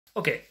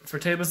Okay, for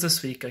tables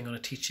this week, I'm going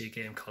to teach you a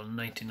game called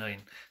 99.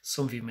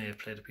 Some of you may have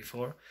played it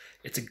before.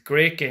 It's a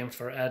great game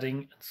for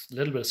adding, a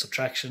little bit of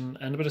subtraction,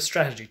 and a bit of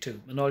strategy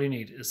too. And all you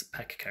need is a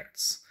pack of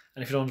cards.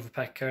 And if you don't have a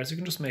pack of cards, you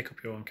can just make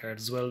up your own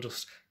cards as well.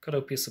 Just cut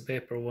out a piece of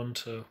paper 1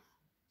 to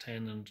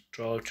 10 and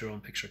draw out your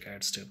own picture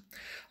cards too.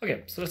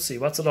 Okay, so let's see,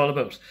 what's it all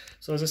about?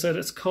 So as I said,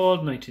 it's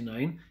called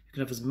 99. You can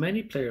have as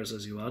many players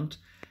as you want.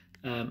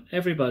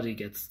 Everybody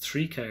gets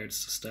 3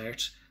 cards to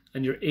start,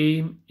 and your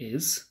aim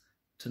is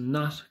to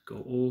not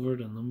go over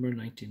the number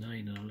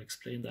 99, and I'll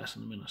explain that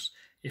in a minute.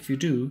 If you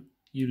do,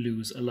 you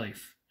lose a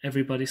life.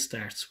 Everybody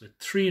starts with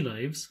 3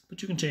 lives,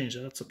 but you can change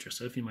that. That's up to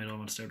yourself. You might all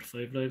want to start with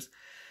 5 lives.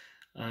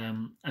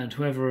 And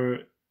whoever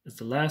is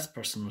the last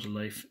person with a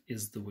life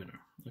is the winner.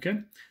 Okay?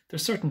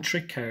 There's certain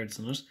trick cards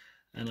in it,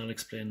 and I'll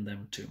explain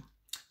them too.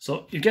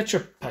 So you get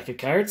your pack of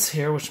cards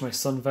here, which my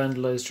son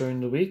vandalized during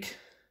the week.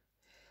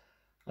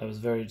 I was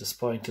very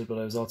disappointed, but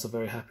I was also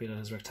very happy that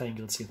his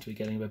rectangles seemed to be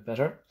getting a bit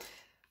better.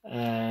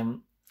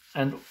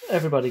 And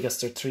everybody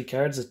gets their 3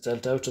 cards. It's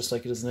dealt out just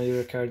like it is in any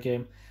other card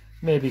game.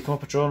 Maybe come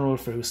up with your own rule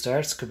for who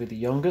starts. Could be the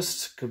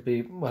youngest, could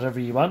be whatever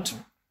you want.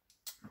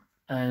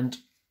 And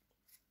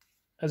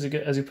as you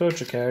put out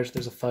your card,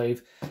 there's a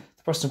 5.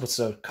 The person who puts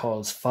it out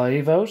calls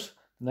 5 out.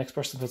 The next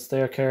person puts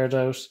their card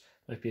out,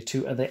 might be a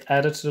 2, and they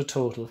add it to the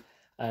total.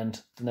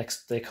 And the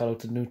next they call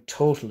out the new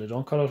total. They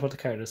don't call out what the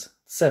card is.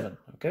 7,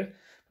 okay?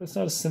 But it's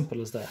not as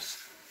simple as that.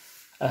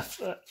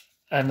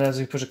 And as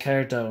you put a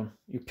card down,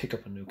 you pick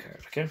up a new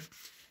card, okay?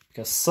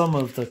 Because some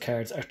of the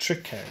cards are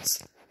trick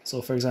cards.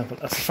 So, for example,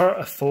 a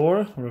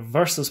 4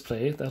 reverses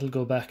play. That'll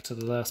go back to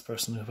the last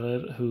person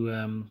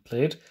who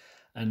played.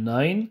 A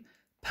 9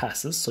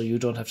 passes, so you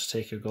don't have to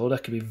take your go.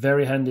 That could be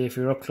very handy if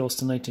you're up close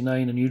to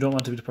 99 and you don't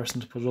want to be the person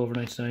to put it over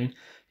 99.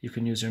 You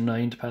can use your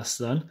 9 to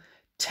pass it on.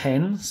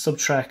 10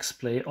 subtracts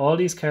play. All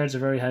these cards are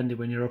very handy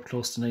when you're up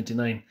close to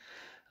 99.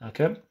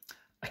 Okay?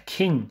 A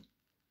king.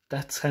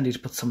 That's handy to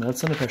put someone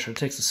else under pressure. It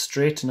takes us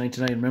straight to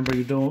 99. Remember,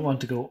 you don't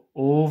want to go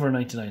over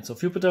 99. So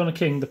if you put down a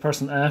king, the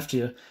person after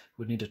you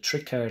would need a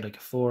trick card like a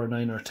 4,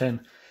 9 or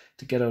 10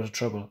 to get out of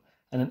trouble.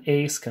 And an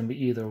ace can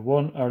be either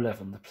 1 or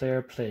 11. The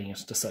player playing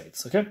it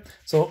decides. Okay?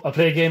 So I'll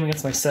play a game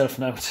against myself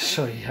now to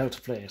show you how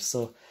to play it.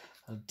 So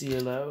I'll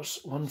deal out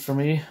 1 for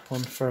me,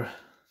 1 for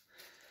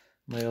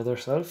my other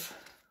self.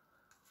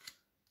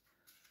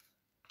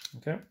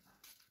 Okay?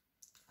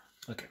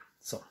 Okay,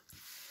 so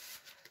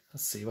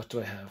let's see, what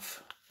do I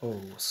have?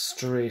 Oh,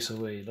 straight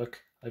away, look,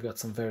 I've got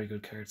some very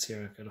good cards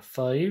here. I've got a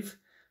 5,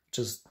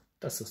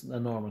 that's a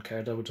normal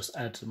card that would just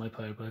add to my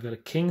pile, but I've got a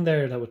king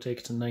there that would take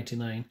it to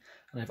 99,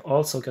 and I've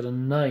also got a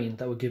 9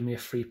 that would give me a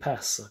free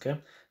pass, okay?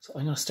 So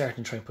I'm going to start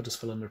and try and put this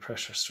full under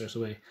pressure straight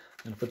away.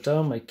 I'm going to put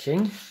down my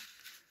king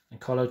and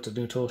call out the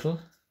new total.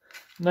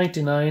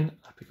 99,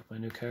 I'll pick up my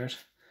new card.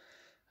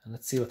 And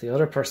let's see what the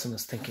other person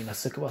is thinking.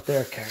 Let's look at what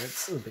their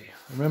cards will be.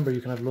 Remember, you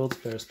can have loads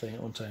of players playing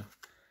at one time.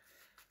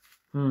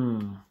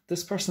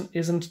 This person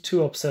isn't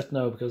too upset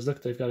now because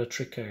look, they've got a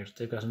trick card.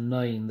 They've got a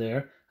 9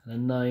 there, and a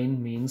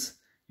 9 means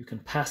you can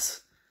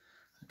pass.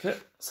 Okay,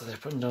 so they're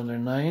putting down their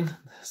 9,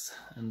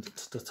 and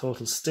the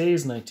total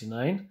stays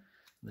 99. And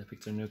they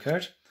pick their new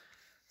card.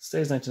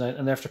 Stays 99,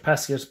 and after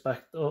passing it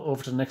back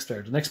over to the next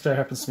player. The next player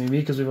happens to be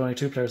me because we've only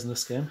 2 players in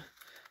this game.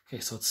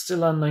 Okay, so it's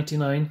still on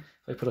 99.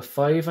 If I put a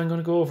 5, I'm going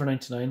to go over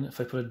 99.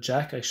 If I put a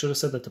jack, I should have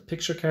said that the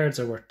picture cards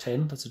are worth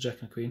 10. That's a jack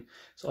and a queen.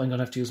 So I'm going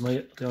to have to use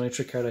the only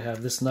trick card I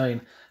have, this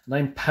 9. And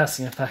I'm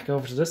passing it back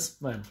over to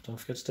this man. Don't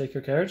forget to take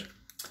your card.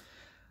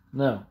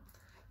 Now,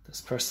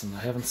 this person, I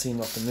haven't seen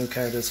what the new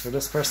card is for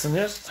this person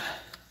yet.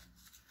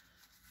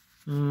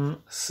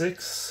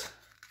 6.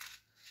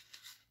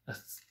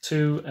 That's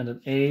 2 and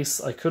an ace.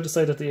 I could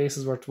decide that the ace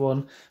is worth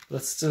 1, but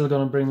that's still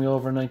going to bring me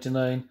over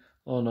 99.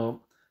 Oh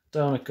no,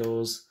 down it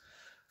goes.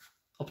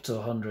 Up to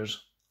 100,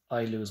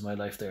 I lose my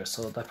life there.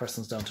 So that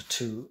person's down to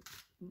 2.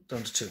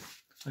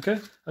 Okay,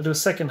 I'll do a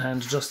second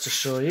hand just to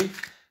show you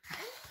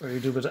where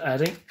you do a bit of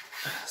adding.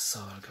 So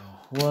I'll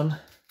go 1,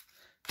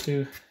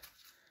 2,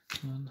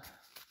 1,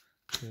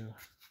 2,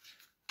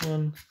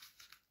 1,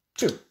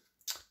 2.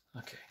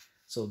 Okay,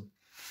 so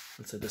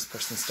let's say this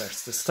person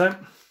starts this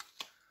time.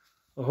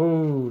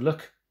 Oh,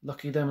 look,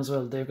 lucky them as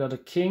well. They've got a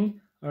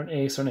king or an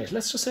ace or an 8.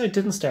 Let's just say I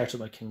didn't start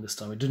with my king this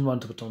time. I didn't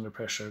want to put under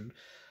pressure.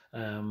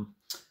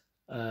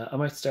 I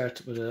might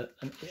start with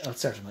I'll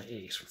start with my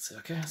 8, let's say,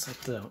 okay? So I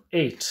put down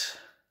 8.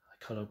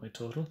 I call out my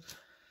total.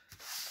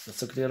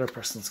 Let's look at the other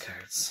person's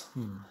cards.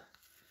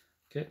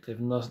 Okay,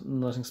 they've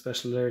nothing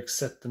special there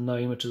except the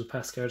 9, which is a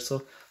pass card.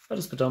 So I'll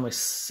just put down my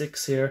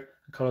 6 here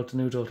and call out the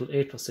new total.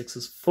 8 plus 6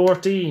 is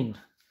 14.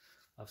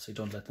 Obviously,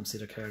 don't let them see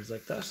their cards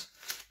like that.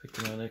 Pick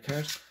them on their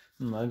card.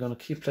 I'm going to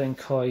keep playing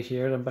coy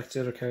here. Then back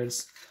to the other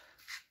cards.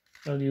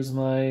 I'll use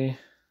my...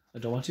 I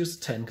don't want to use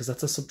the 10 because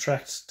that's a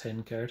subtract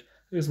 10 card.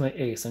 Here's my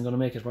ace. I'm going to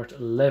make it worth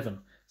 11.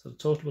 So the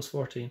total was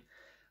 14.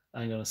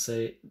 I'm going to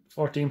say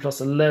 14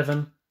 plus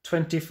 11,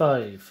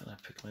 25. And I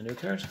pick my new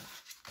card.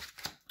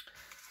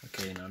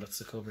 Okay, now let's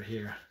look over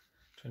here.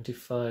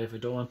 25. I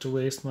don't want to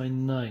waste my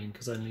 9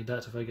 because I'll need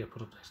that if I get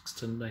put up next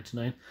to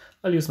 99.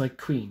 I'll use my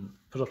queen,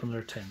 put up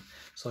another 10.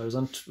 So I was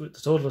on, the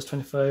total was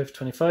 25.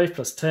 25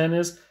 plus 10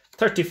 is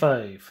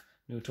 35.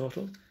 New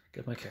total,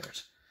 get my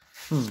card.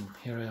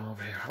 Here I am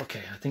over here.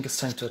 Okay, I think it's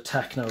time to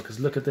attack now because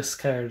look at this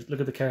card. Look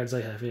at the cards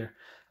I have here.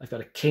 I've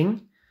got a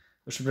king,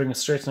 which will bring us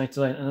straight to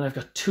 99. And then I've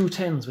got 2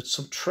 10s, which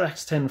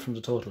subtracts 10 from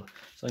the total.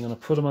 So I'm going to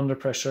put them under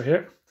pressure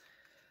here.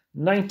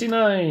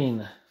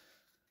 99.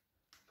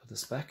 Put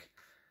this back.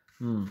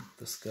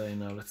 This guy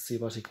now, let's see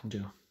what he can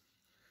do.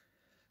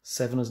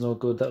 7 is no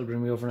good, that'll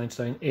bring me over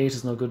 99. 8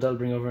 is no good, that'll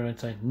bring over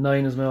 99.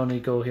 9 is my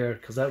only go here,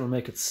 because that will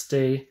make it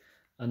stay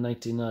at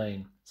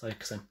 99. So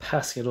because I'm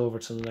passing it over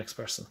to the next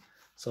person.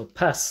 So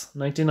pass,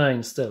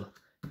 99 still.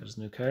 Got his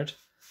new card.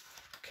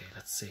 Okay,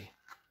 let's see.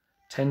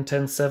 10,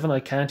 10, 7. I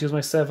can't use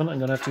my 7. I'm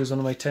going to have to use one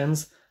of my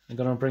 10s. I'm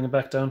going to bring it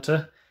back down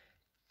to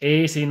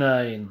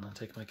 89. I'll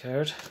take my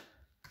card.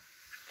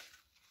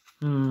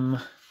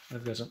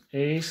 I've got an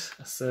 8,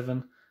 a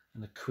 7,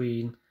 and a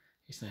queen.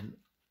 89.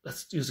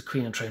 Let's use the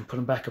queen and try and put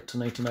him back up to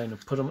 99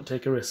 and put him,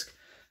 take a risk.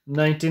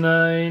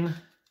 99.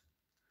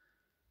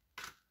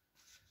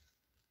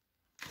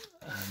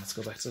 And let's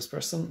go back to this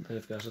person.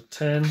 They've got a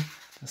 10,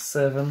 a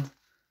 7,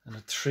 and a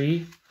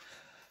 3.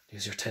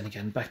 Use your 10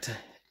 again. Back to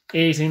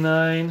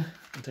 89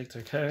 and take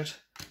their card.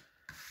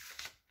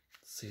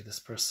 Let's see this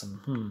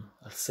person.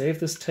 I'll save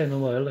this 10 a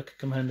while. That could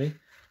come handy.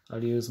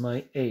 I'll use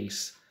my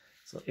 8.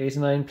 So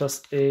 89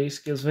 plus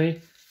 8 gives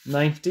me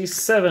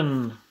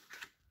 97.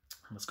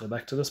 Let's go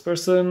back to this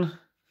person.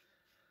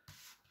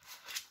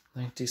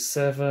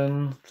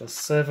 97 plus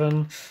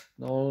 7.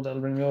 No,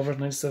 that'll bring me over.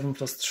 97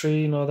 plus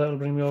 3. No, that'll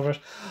bring me over.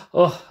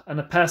 Oh,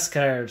 and a pass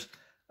card.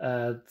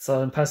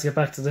 So I'm passing it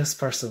back to this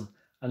person.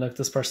 And look,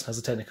 this person has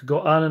a 10. It could go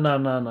on and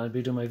on and on. I'd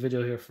be doing my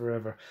video here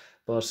forever.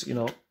 But, you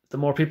know, the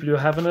more people you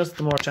have in it,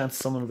 the more chance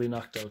someone will be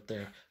knocked out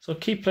there. So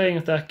keep playing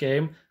at that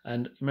game.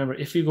 And remember,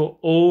 if you go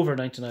over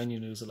 99, you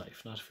lose a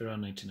life, not if you're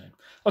on 99.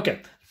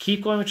 Okay,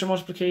 keep going with your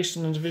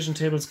multiplication and division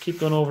tables. Keep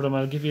going over them.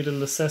 I'll give you a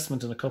little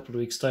assessment in a couple of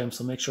weeks' time.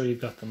 So make sure you've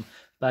got them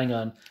bang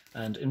on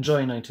and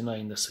enjoy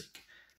 99 this week.